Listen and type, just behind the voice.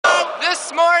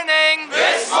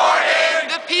This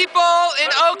morning, the people in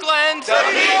Oakland,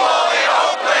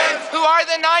 who are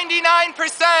the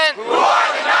 99%,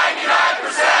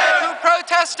 who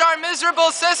protest our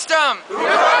miserable system,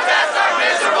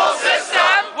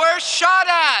 were shot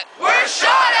at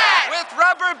with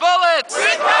rubber bullets.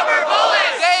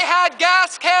 They had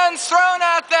gas cans thrown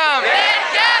at them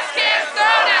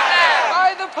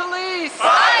by the police.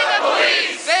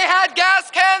 They had gas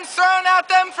cans thrown at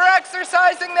them for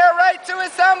exercising their right to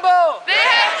assemble.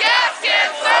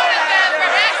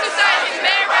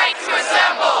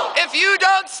 If you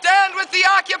don't stand with the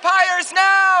occupiers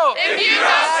now,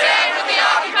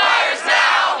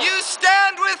 you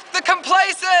stand with the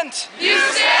complacent.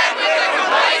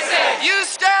 You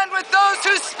stand with those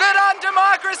who spit on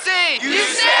democracy.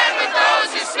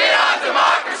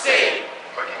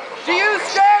 Do you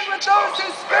stand with those who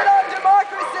spit on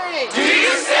democracy?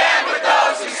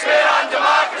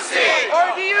 Or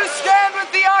do you stand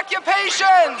with the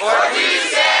occupations?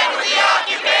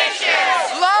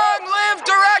 Long live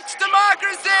direct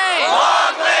democracy!